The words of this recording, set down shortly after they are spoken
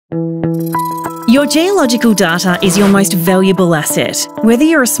Your geological data is your most valuable asset. Whether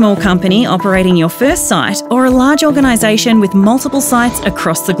you're a small company operating your first site or a large organisation with multiple sites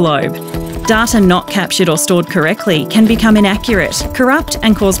across the globe, data not captured or stored correctly can become inaccurate, corrupt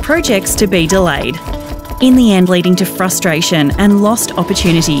and cause projects to be delayed, in the end leading to frustration and lost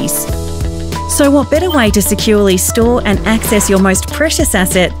opportunities. So what better way to securely store and access your most precious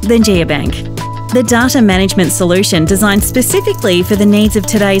asset than Geobank? The data management solution designed specifically for the needs of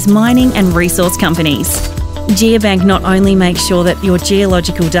today's mining and resource companies. Geobank not only makes sure that your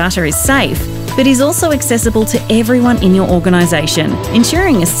geological data is safe, but is also accessible to everyone in your organisation,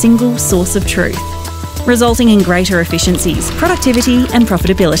 ensuring a single source of truth, resulting in greater efficiencies, productivity and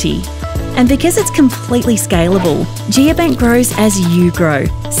profitability. And because it's completely scalable, Geobank grows as you grow,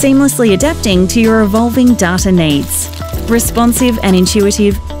 seamlessly adapting to your evolving data needs. Responsive and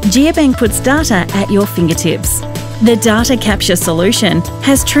intuitive, Geobank puts data at your fingertips. The data capture solution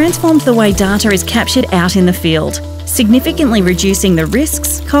has transformed the way data is captured out in the field, significantly reducing the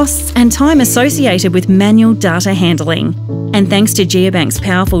risks, costs and time associated with manual data handling. And thanks to Geobank's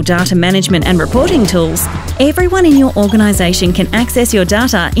powerful data management and reporting tools, everyone in your organisation can access your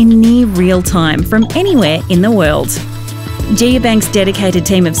data in near real time from anywhere in the world. Geobank's dedicated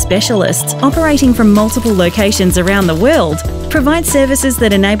team of specialists operating from multiple locations around the world provide services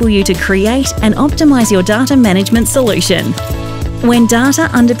that enable you to create and optimise your data management solution. When data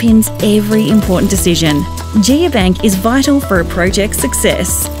underpins every important decision, Geobank is vital for a project's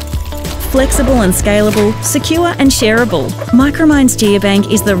success. Flexible and scalable, secure and shareable, Micromine's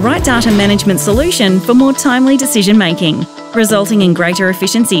Geobank is the right data management solution for more timely decision making, resulting in greater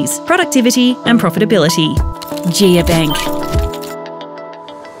efficiencies, productivity and profitability. Geobank.